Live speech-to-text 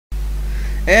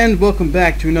And welcome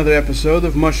back to another episode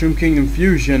of Mushroom Kingdom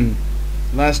Fusion.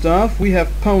 Last off, we have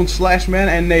pwned Slash Man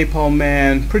and Napalm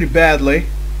Man pretty badly,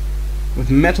 with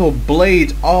metal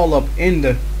blades all up in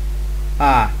the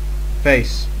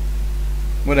face.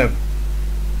 Whatever.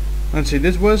 Let's see,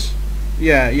 this was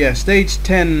stage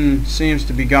 10 seems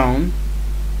to be gone,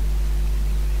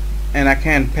 and I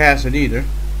can't pass it either,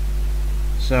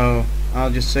 so I'll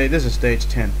just say this is stage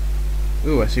 10.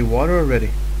 Ooh, I see water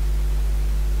already.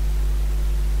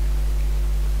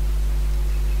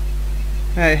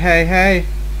 Hey.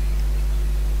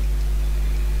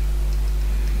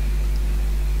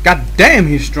 God damn,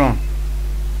 he's strong.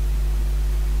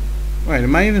 Wait,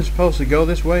 am I even supposed to go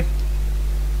this way?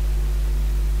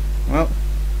 Well,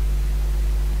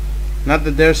 not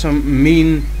that there's some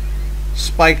mean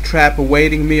spike trap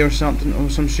awaiting me or something, or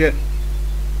some shit.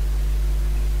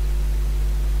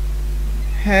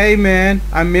 Hey man,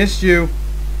 I missed you.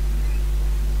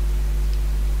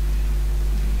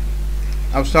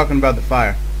 I was talking about the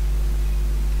fire.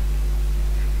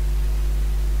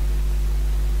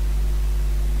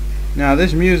 Now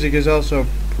this music is also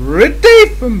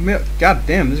pretty familiar. God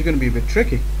damn, this is gonna be a bit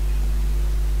tricky.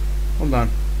 Hold on.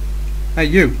 Hey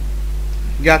you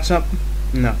got something?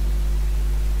 No.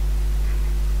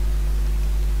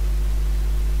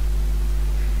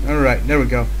 Alright, there we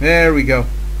go. There we go.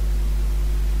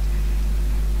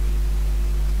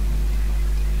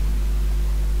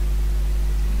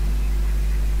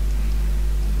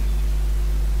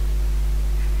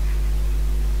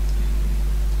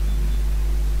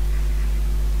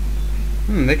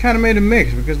 They kind of made a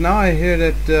mix, because now I hear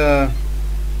that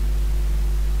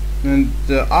in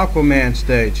the Aquaman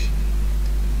stage.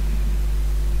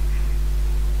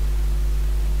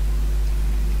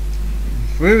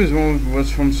 The previous one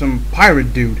was from some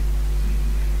pirate dude.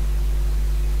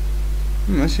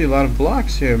 I see a lot of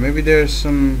blocks here. Maybe there's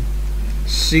some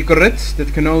secrets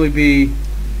that can only be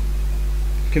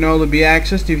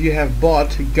accessed if you have bought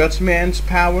Gutsman's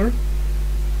power.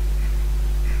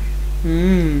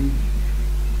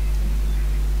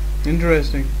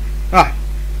 Interesting.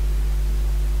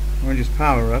 Or just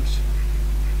power-ups.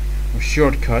 Or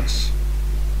shortcuts.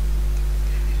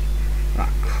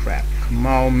 Crap. Come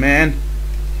on, man.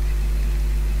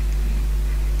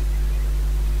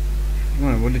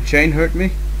 What, would the chain hurt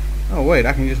me? Oh, wait,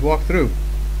 I can just walk through.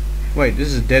 Wait, this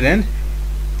is a dead end?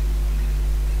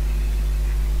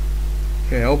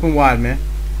 Okay, open wide, man.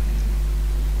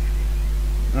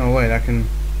 Oh, wait, I can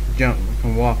jump. I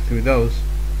can walk through those.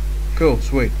 Cool,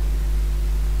 sweet.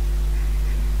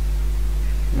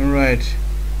 Alright.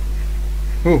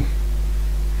 Ooh.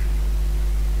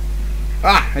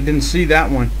 I didn't see that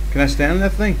one. Can I stand on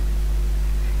that thing?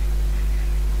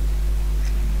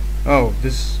 Oh,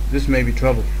 this may be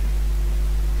trouble.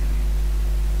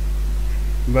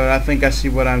 But I think I see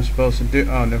what I'm supposed to do.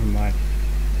 Oh, never mind.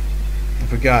 I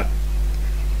forgot.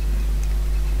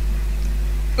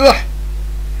 Ugh!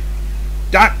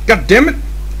 God damn it!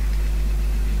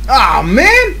 Ah,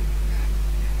 man!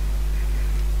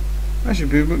 I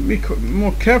should be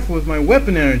more careful with my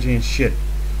weapon energy and shit.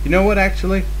 You know what,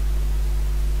 actually?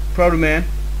 Proto Man,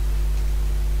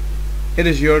 it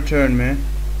is your turn, man.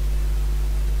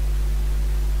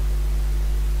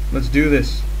 Let's do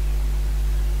this.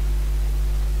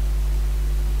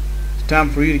 It's time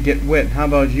for you to get wet. How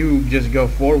about you just go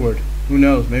forward? Who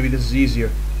knows, maybe this is easier.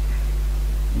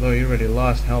 Although you already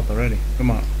lost health already.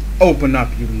 Come on, open up,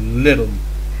 you little...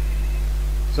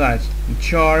 Besides, in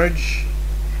charge.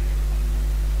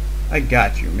 I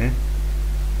got you, man.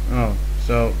 Oh,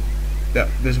 so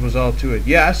this was all to it.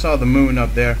 Yeah, I saw the moon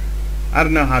up there. I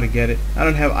don't know how to get it. I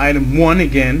don't have item 1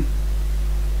 again.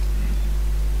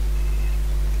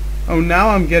 Oh, now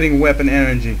I'm getting weapon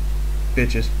energy,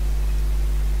 bitches.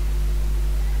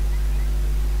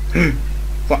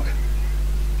 Fuck.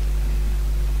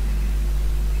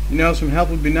 You know, some help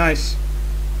would be nice.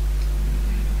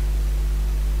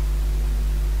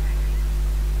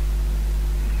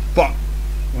 Fuck.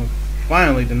 Well,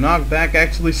 finally, the knockback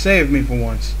actually saved me for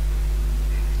once.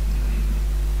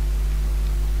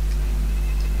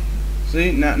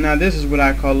 See, now this is what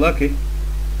I call lucky.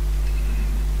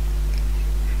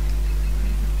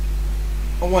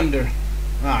 I wonder.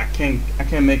 I can't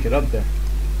make it up there.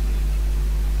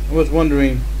 I was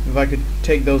wondering if I could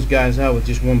take those guys out with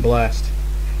just one blast.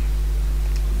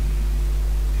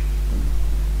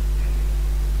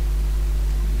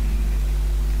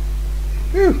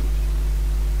 Whew.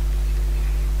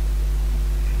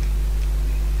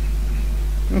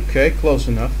 Okay, close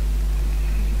enough.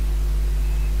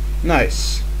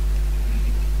 Nice.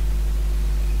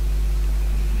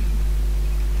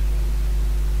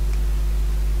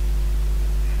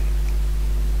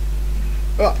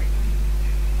 Oh,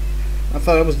 I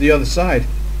thought it was the other side.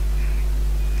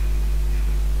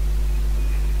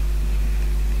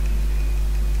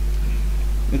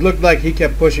 It looked like he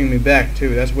kept pushing me back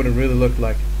too. That's what it really looked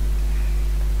like.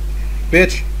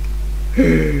 Bitch.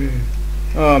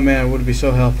 Oh man, it would be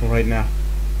so helpful right now.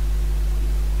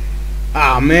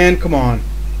 Ah man, come on.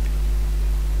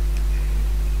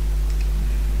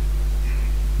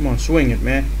 Come on, swing it,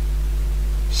 man.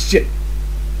 Shit.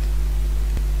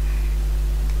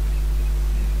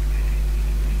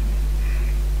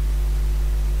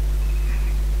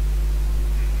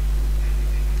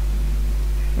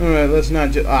 Alright, let's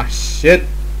not just... Ah, shit.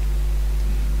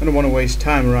 I don't want to waste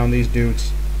time around these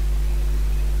dudes.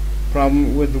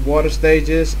 Problem with the water stage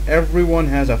is everyone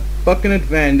has a fucking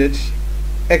advantage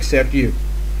except you.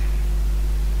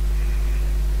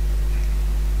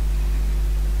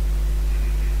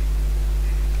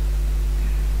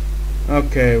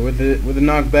 Okay, with the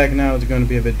knockback now it's going to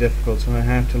be a bit difficult, so I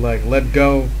have to like let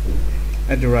go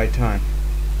at the right time.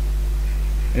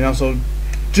 And also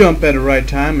jump at the right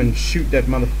time and shoot that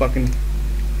motherfucking...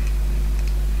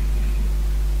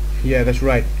 Yeah, that's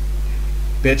right.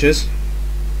 Bitches.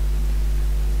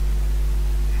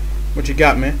 What you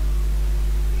got, man?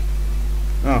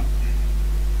 Oh.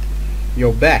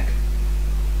 Yo, back.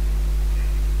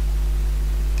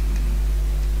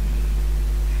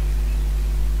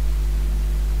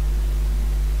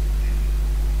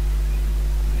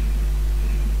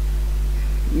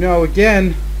 No,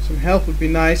 again, some help would be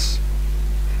nice.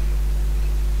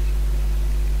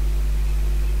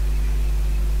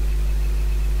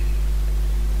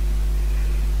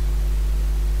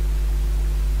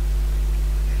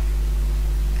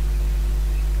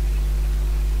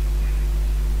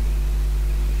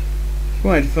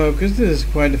 Quite focused. This is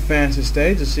quite a fancy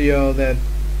stage to see all that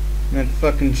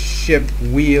fucking ship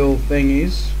wheel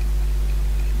thingies.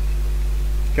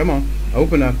 Come on,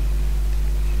 open up.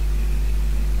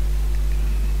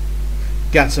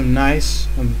 Got some nice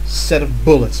set of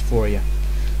bullets for you.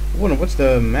 I wonder what's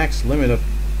the max limit of...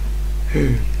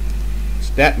 It's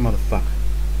that motherfucker.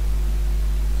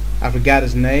 I forgot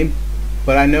his name,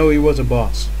 but I know he was a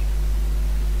boss.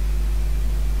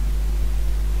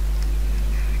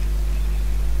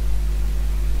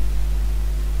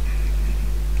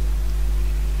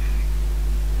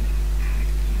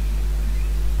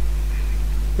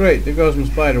 Great, there goes my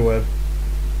spider web.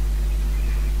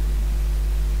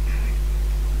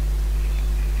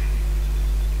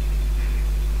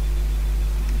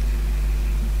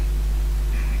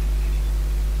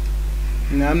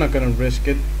 Nah, I'm not gonna risk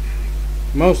it.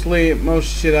 Most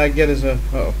shit I get is a...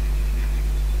 Uh-oh.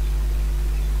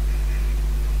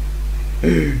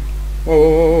 Whoa, whoa,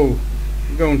 whoa, whoa.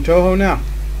 You're going Toho now.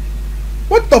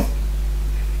 What the f...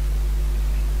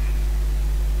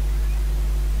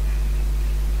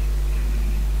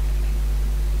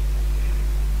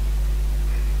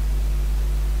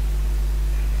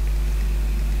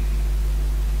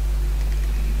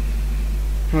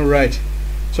 Alright.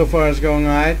 So far it's going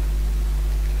alright.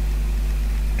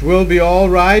 It will be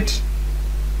alright.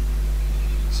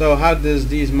 So how does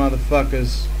these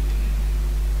motherfuckers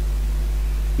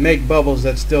make bubbles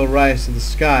that still rise to the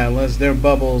sky unless their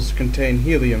bubbles contain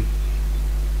helium?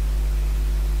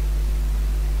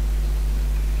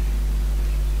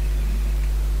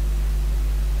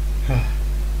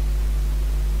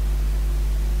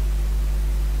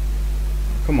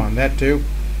 Come on, that too.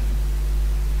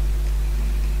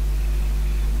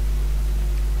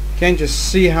 Can't you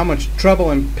see how much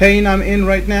trouble and pain I'm in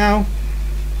right now?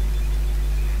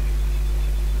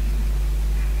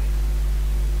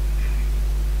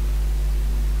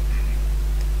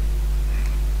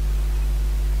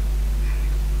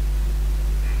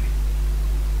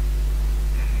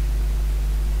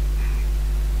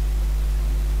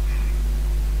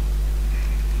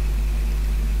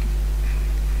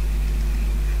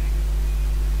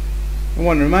 I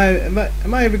wonder, am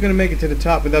I ever going to make it to the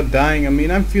top without dying? I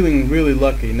mean, I'm feeling really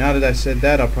lucky. Now that I said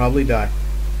that, I'll probably die.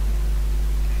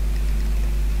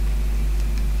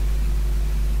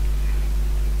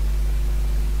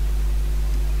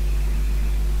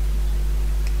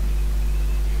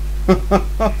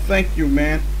 Thank you,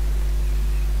 man.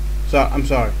 I'm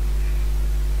sorry.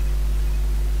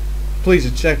 Please,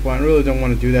 a checkpoint. I really don't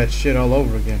want to do that shit all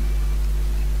over again.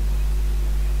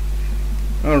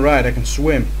 Alright, I can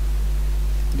swim.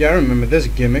 Yeah, I remember this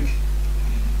gimmick.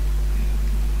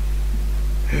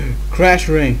 Crash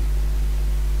ring.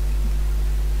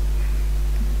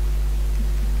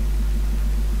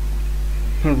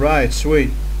 Alright,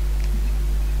 sweet.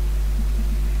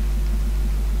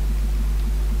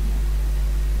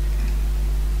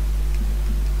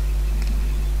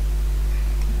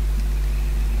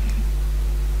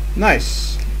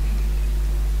 Nice.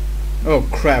 Oh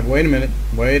crap, wait a minute.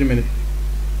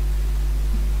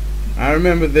 I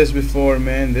remember this before,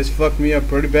 man. This fucked me up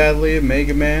pretty badly.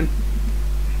 Mega Man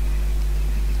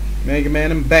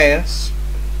and Bass.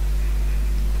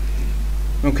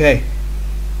 Okay.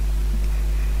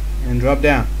 And drop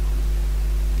down.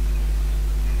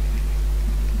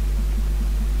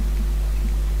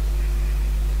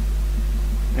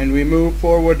 And we move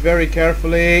forward very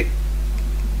carefully.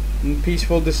 And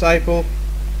peaceful disciple.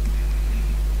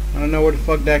 I don't know where the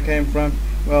fuck that came from.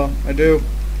 Well, I do.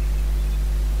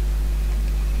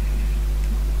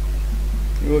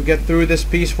 We will get through this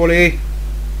peacefully.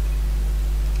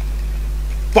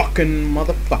 Fucking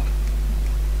motherfucker.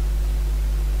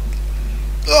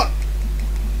 Ugh.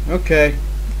 Okay.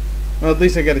 Well, at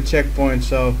least I got a checkpoint,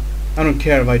 so I don't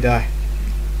care if I die.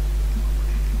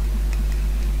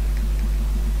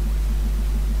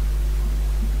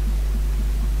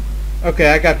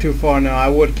 Okay, I got too far now. I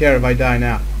would care if I die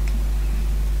now.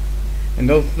 And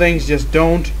those things just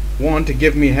don't want to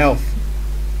give me health.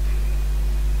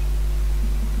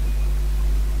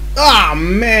 Ah,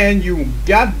 man, you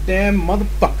goddamn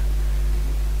motherfucker.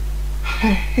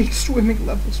 I hate swimming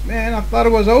levels, man. I thought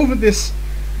it was over this.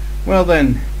 Well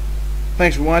then,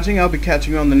 thanks for watching. I'll be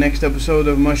catching you on the next episode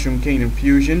of Mushroom Kingdom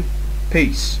Fusion.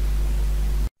 Peace.